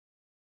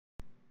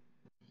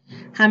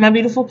Hi, my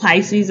beautiful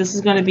Pisces. This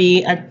is going to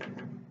be a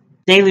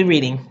daily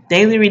reading.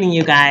 Daily reading,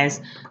 you guys.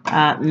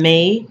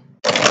 May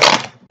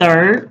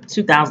 3rd,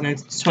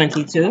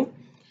 2022.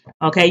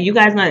 Okay, you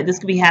guys know that this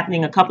could be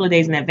happening a couple of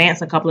days in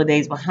advance, a couple of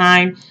days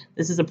behind.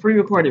 This is a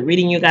pre-recorded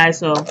reading, you guys.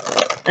 So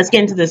let's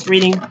get into this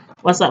reading.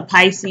 What's up,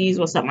 Pisces?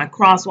 What's up, my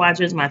cross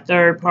watchers, my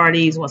third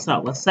parties? What's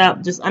up? What's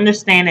up? Just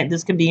understand that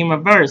this could be in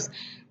reverse.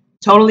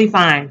 Totally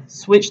fine.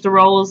 Switch the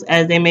roles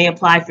as they may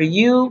apply for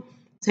you.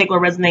 Take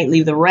what resonates,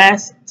 leave the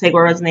rest. Take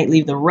what resonates,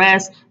 leave the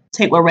rest.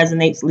 Take what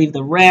resonates, leave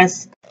the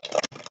rest.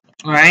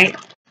 All right.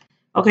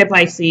 Okay,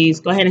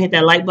 Pisces, go ahead and hit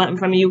that like button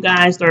for me, you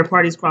guys. Third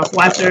parties, cross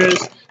watchers.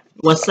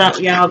 What's up,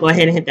 y'all? Go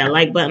ahead and hit that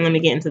like button. Let me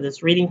get into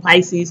this reading,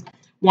 Pisces.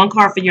 One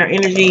card for your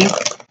energy.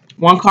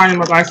 One card in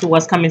regards to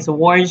what's coming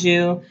towards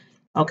you.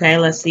 Okay,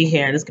 let's see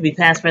here. This could be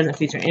past, present,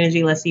 future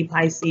energy. Let's see,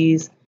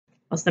 Pisces.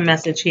 What's the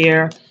message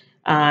here?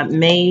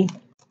 This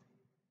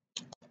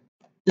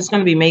is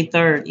going to be May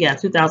 3rd. Yeah,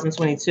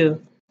 2022.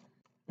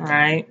 All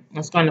right,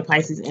 let's go into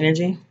Pisces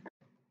energy.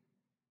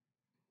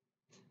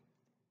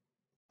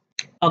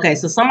 Okay,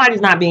 so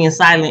somebody's not being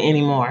silent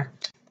anymore.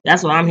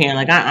 That's what I'm hearing.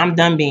 Like I'm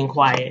done being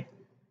quiet.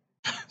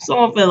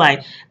 Someone feel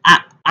like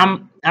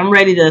I'm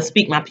ready to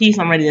speak my piece.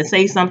 I'm ready to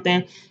say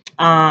something.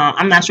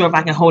 I'm not sure if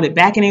I can hold it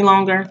back any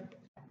longer.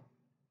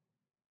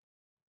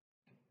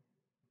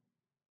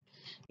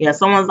 Yeah,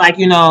 someone's like,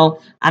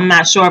 I'm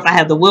not sure if I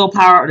have the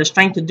willpower or the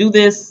strength to do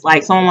this.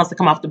 Like someone wants to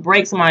come off the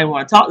break. Somebody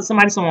want to talk to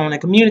somebody. Someone want to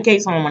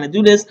communicate. Someone want to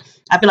do this.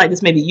 I feel like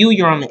this may be you.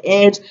 You're on the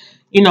edge.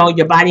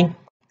 Your body.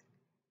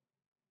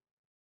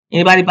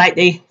 Anybody bite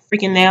their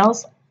freaking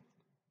nails?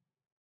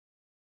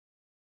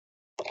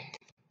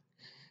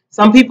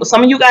 Some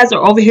of you guys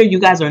are over here. You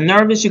guys are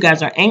nervous. You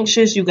guys are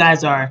anxious. You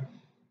guys are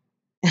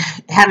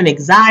having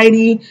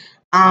anxiety.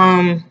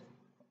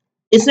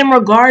 It's in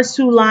regards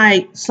to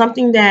like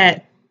something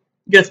that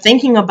you're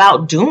thinking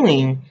about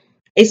doing.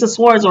 Ace of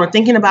Swords, or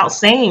thinking about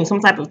saying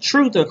some type of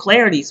truth or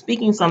clarity,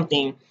 speaking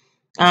something,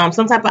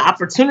 some type of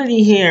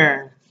opportunity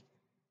here.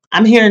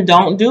 I'm hearing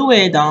don't do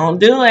it, don't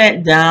do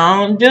it,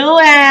 don't do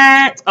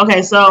it.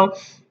 Okay, so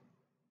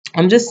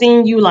I'm just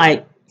seeing you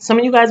like some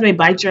of you guys may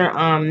bite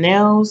your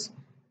nails.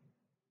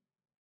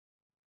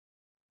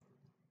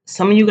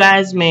 Some of you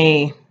guys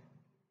may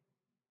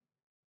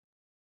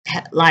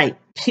like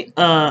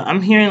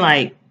I'm hearing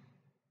like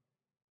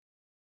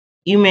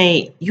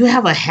you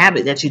have a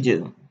habit that you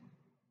do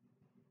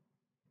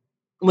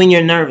when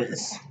you're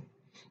nervous.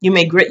 You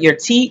may grit your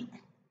teeth.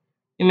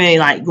 You may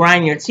like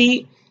grind your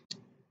teeth.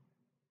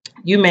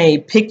 You may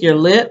pick your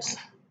lips.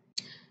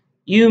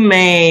 You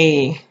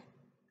may,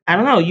 I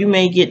don't know, you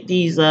may get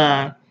these,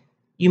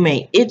 you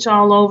may itch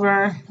all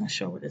over. I'm not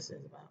sure what this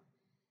is about.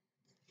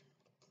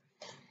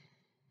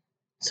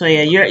 So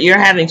yeah, you're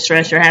having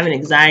stress. You're having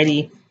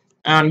anxiety.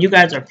 You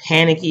guys are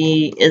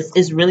panicky.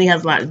 It really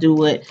has a lot to do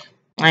with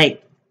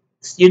like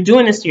you're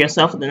doing this to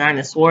yourself with the Nine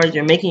of Swords.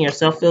 You're making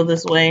yourself feel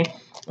this way.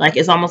 Like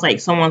it's almost like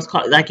someone's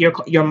like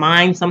your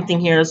mind, something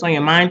here that's on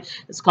your mind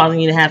is causing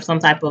you to have some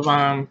type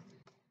of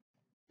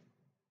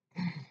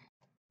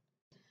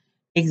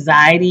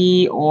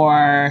anxiety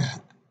or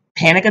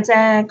panic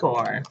attack,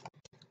 or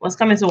what's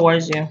coming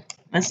towards you.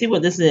 Let's see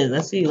what this is.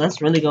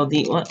 Let's really go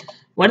deep.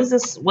 What is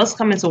this? What's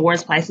coming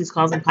towards Pisces,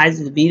 causing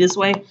Pisces to be this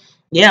way?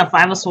 Yeah,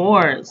 Five of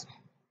Swords.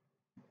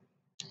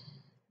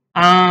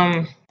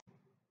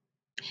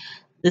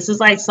 This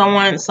is like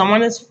someone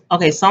is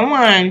okay,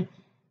 someone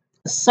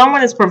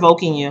is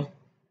provoking you.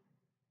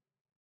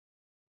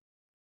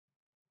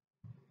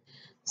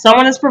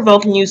 Someone is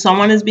provoking you.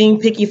 Someone is being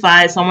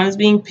picky-fied. Someone is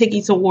being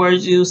picky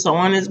towards you.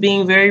 Someone is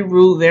being very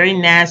rude, very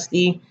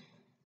nasty.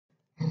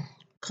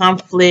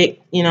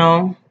 Conflict,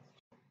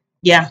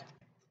 Yeah.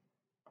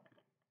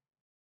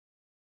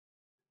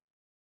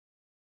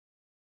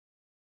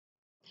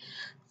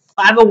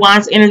 Five of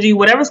Wands energy.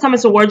 Whatever's coming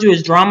towards you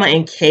is drama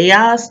and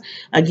chaos.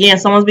 Again,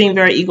 someone's being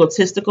very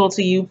egotistical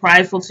to you,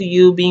 prideful to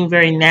you, being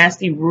very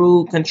nasty,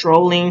 rude,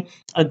 controlling,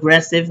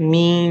 aggressive,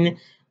 mean.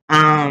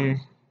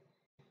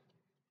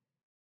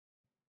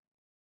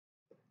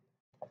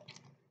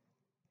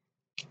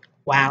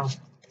 Wow.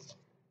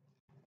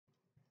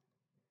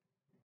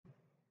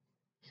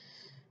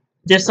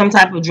 There's some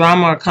type of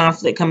drama or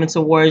conflict coming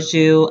towards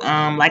you.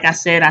 Like I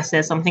said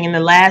something in the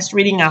last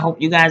reading. I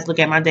hope you guys look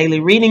at my daily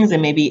readings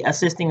and maybe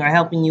assisting or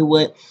helping you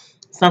with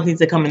something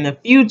to come in the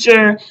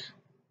future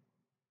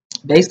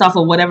based off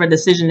of whatever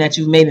decision that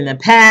you've made in the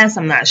past.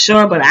 I'm not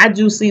sure, but I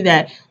do see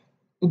that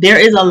there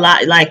is a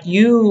lot, like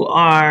you're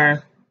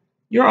on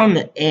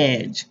the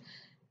edge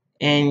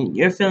and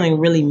you're feeling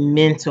really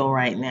mental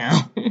right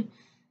now.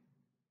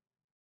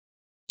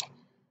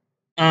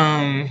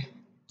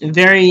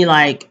 Very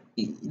like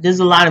there's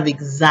a lot of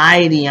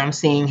anxiety I'm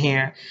seeing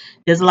here.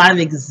 There's a lot of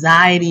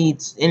anxiety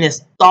and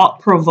it's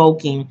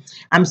thought-provoking.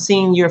 I'm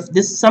seeing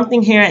this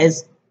something here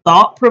is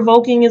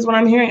thought-provoking is what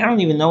I'm hearing. I don't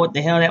even know what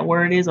the hell that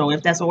word is or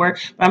if that's a word,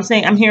 but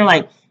I'm hearing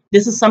like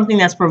this is something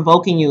that's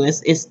provoking you.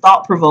 It's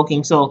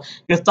thought-provoking. So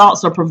your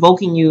thoughts are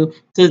provoking you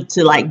to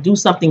like do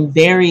something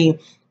very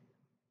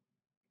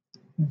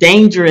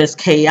dangerous,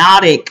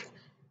 chaotic,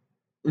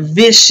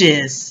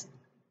 vicious,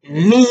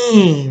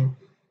 mean,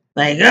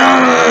 like,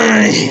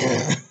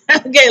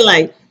 okay,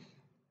 like,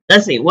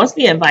 let's see, what's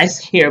the advice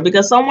here?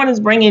 Because someone is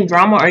bringing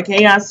drama or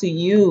chaos to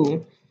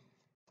you.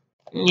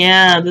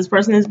 Yeah, this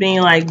person is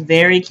being like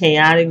very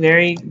chaotic,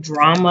 very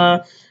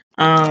drama.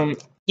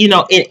 You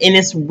know, and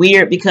it's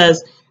weird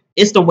because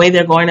it's the way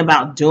they're going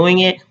about doing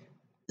it.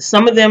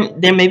 Some of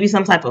them, there may be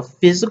some type of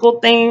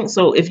physical thing.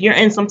 So if you're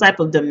in some type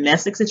of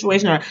domestic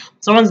situation or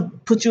someone's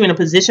put you in a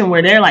position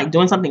where they're like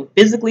doing something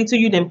physically to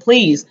you, then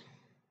please,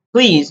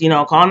 please, you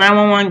know, call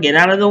 911, get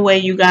out of the way,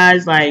 you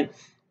guys. Like,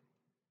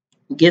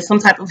 get some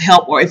type of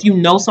help, or if you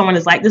know someone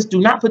is like this,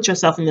 do not put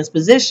yourself in this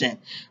position.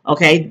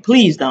 Okay,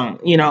 please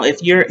don't, you know,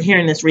 if you're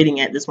hearing this reading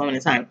at this moment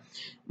in time.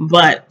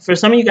 But for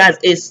some of you guys,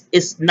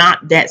 it's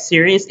not that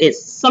serious.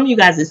 It's some of you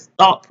guys, it's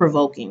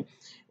thought-provoking,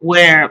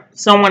 where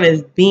someone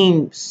is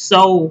being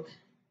so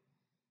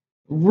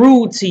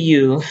rude to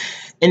you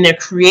and they're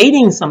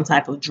creating some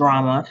type of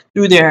drama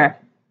through their,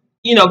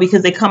 you know,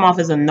 because they come off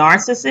as a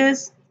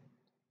narcissist,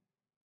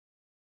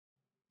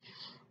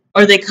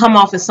 or they come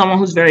off as someone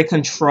who's very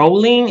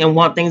controlling and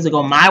want things to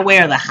go my way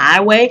or the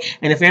highway.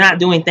 And if you're not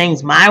doing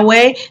things my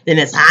way, then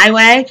it's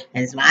highway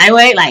and it's my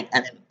way. Like,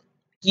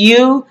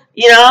 you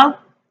know,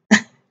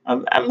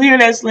 I'm hearing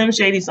that Slim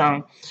Shady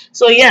song.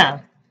 So yeah,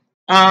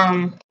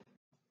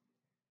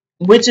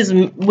 which is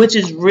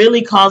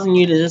really causing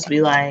you to just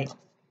be like,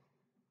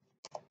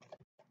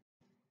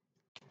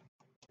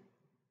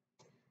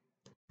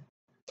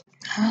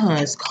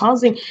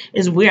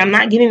 it's weird. I'm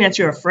not getting that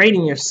you're afraid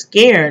and you're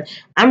scared.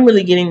 I'm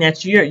really getting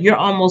that you're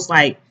almost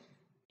like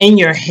in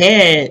your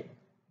head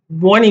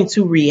wanting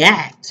to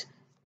react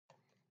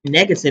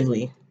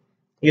negatively.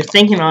 You're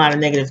thinking a lot of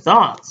negative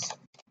thoughts,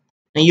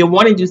 and you're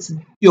wanting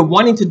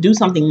to do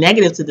something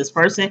negative to this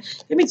person.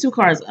 Give me 2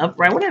 cards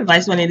upright. What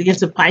advice do I need to give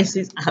to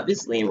Pisces?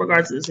 Obviously, in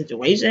regards to the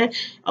situation.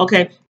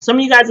 Okay, some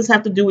of you guys just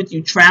have to do with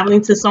you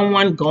traveling to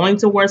someone, going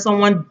towards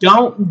someone.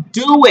 Don't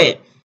do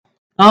it.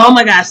 Oh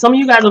my gosh, some of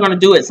you guys are gonna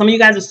do it. Some of you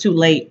guys, it's too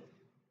late.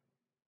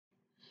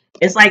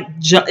 It's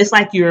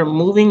like you're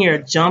moving, you're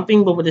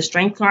jumping, but with the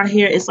strength card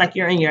here, it's like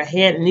you're in your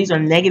head, and these are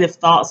negative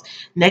thoughts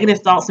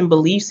and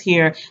beliefs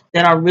here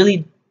that are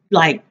really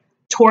like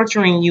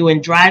torturing you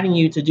and driving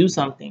you to do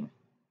something.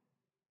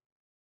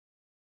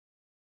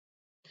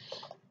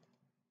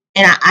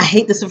 And I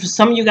hate this for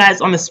some of you guys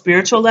on the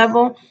spiritual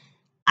level.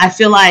 I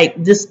feel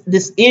like this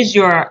is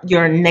your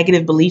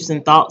negative beliefs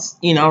and thoughts,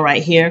 you know,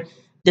 right here,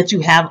 that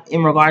you have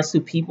in regards to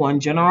people in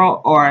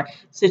general or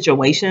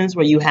situations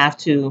where you have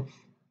to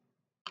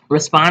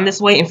respond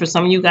this way. And for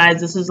some of you guys,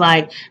 this is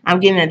like,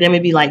 I'm getting that there may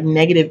be like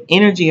negative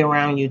energy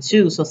around you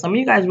too. So some of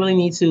you guys really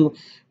need to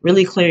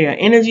really clear your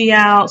energy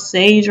out,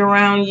 sage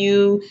around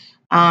you.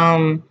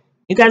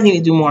 You guys need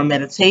to do more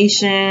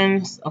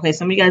meditations. Okay,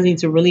 some of you guys need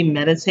to really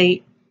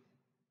meditate.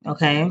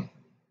 Okay,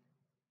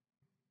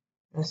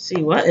 let's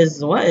see, what is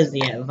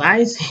the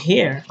advice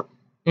here?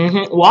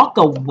 Walk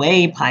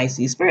away,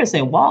 Pisces. Spirit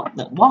say walk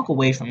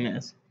away from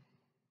this.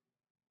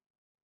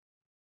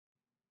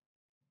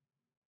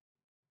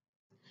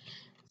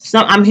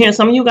 I'm hearing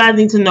some of you guys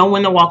need to know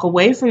when to walk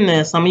away from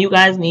this. Some of you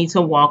guys need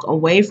to walk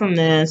away from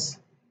this.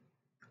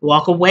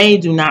 Walk away.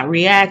 Do not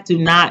react. Do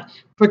not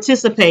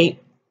participate,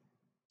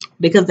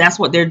 because that's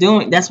what they're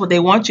doing. That's what they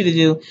want you to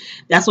do.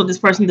 That's what this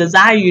person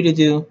desires you to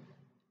do.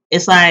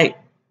 It's like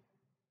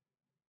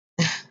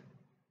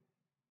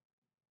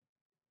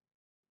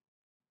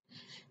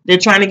they're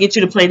trying to get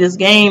you to play this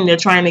game. They're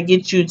trying to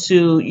get you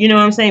to, you know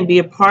what I'm saying, be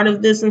a part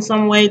of this in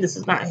some way. This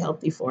is not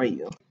healthy for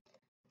you.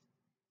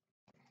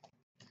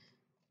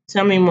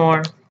 Tell me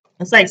more.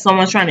 It's like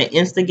someone's trying to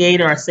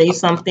instigate or say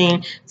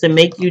something to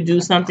make you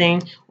do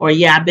something. Or,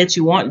 yeah, I bet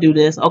you won't do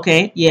this.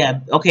 Okay,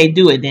 yeah, okay,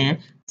 do it then.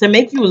 To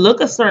make you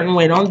look a certain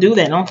way. Don't do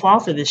that. Don't fall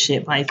for this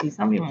shit, Pisces.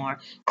 Tell me more.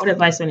 What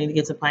advice do I need to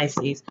get to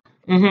Pisces?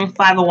 5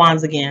 of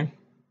Wands again.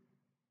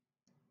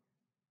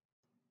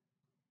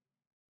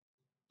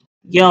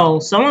 Yo,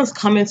 someone's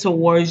coming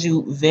towards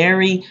you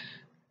very,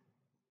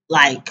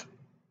 like,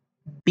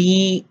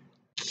 be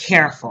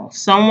careful.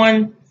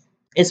 Someone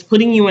is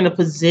putting you in a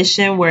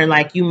position where,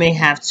 like, you may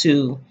have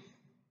to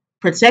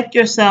protect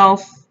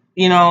yourself.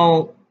 You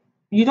know,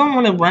 you don't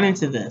want to run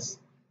into this.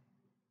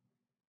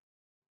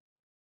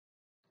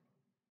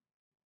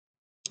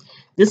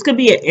 This could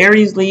be an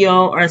Aries,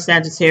 Leo, or a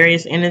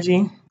Sagittarius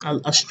energy,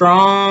 a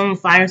strong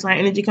fire sign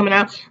energy coming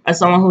out, or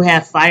someone who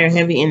has fire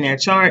heavy in their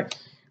chart,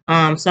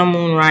 some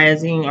moon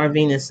rising or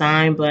Venus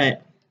sign,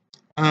 but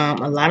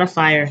a lot of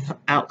fire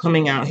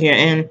coming out here.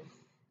 And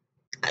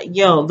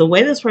yo, the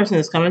way this person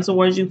is coming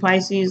towards you,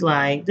 Pisces,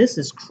 like, this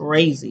is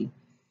crazy.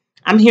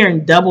 I'm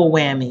hearing double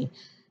whammy.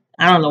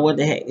 I don't know what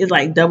the heck. It's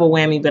like double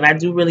whammy, but I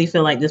do really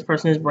feel like this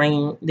person is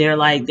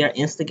they're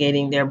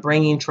instigating, they're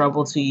bringing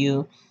trouble to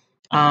you.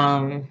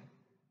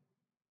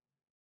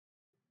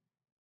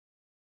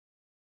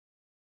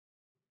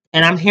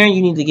 And I'm hearing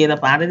you need to get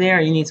up out of there,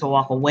 or you need to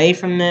walk away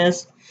from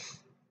this.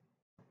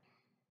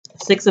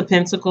 6 of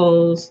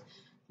Pentacles,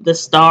 the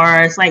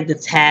Star. It's like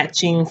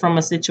detaching from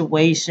a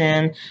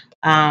situation,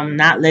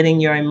 not letting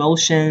your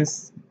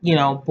emotions you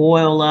know,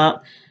 boil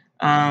up.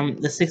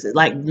 The six,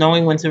 like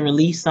knowing when to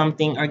release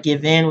something or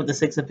give in with the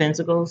Six of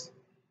Pentacles.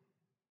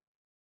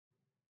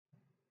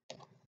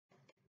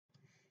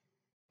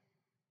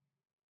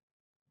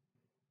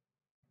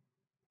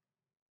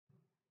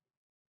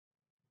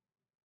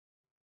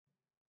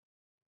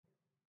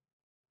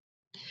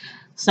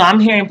 So I'm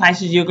hearing,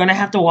 Pisces, you're going to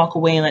have to walk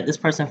away and let this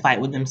person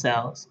fight with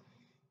themselves.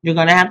 You're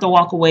going to have to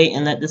walk away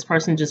and let this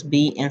person just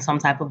be in some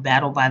type of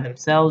battle by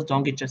themselves.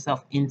 Don't get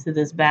yourself into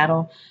this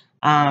battle.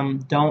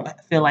 Don't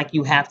feel like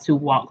you have to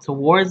walk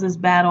towards this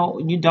battle.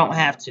 You don't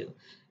have to.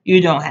 You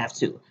don't have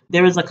to.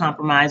 There is a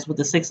compromise with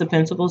the Six of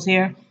Pentacles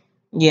here.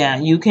 Yeah,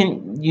 you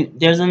can.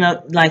 There's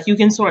another, like, you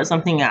can sort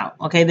something out.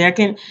 Okay,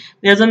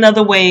 there's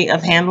another way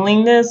of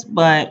handling this,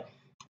 but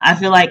I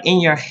feel like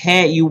in your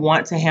head you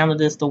want to handle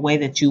this the way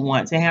that you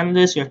want to handle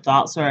this. Your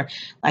thoughts are,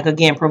 like,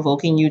 again,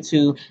 provoking you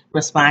to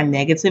respond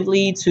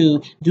negatively,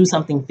 to do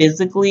something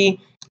physically,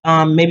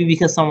 maybe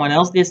because someone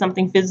else did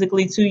something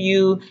physically to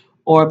you,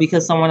 or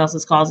because someone else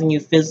is causing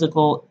you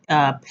physical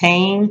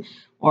pain,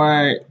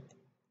 or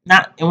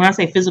not. And when I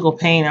say physical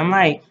pain, I'm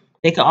like,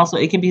 it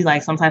can be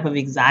like some type of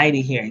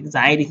anxiety here.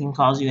 Anxiety can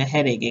cause you a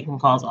headache. It can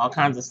cause all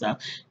kinds of stuff,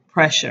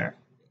 pressure,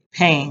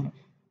 pain,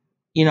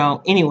 you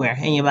know, anywhere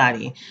in your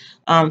body.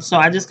 So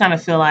I just kind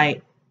of feel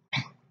like,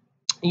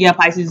 yeah,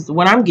 Pisces,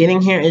 what I'm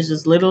getting here is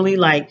just literally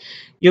like,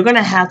 you're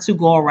gonna have to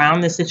go around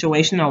this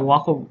situation, or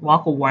walk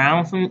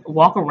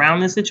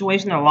around this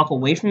situation, or walk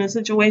away from this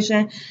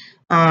situation,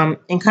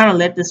 and kind of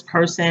let this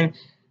person,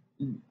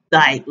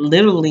 like,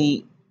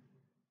 literally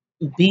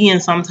be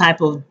in some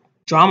type of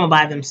drama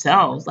by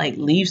themselves. Like,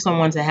 leave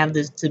someone to have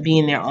this, to be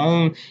in their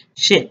own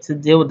shit, to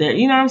deal with their,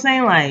 you know what I'm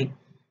saying? Like,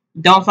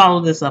 don't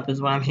follow this up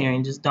is what I'm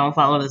hearing. Just don't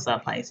follow this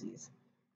up, Pisces.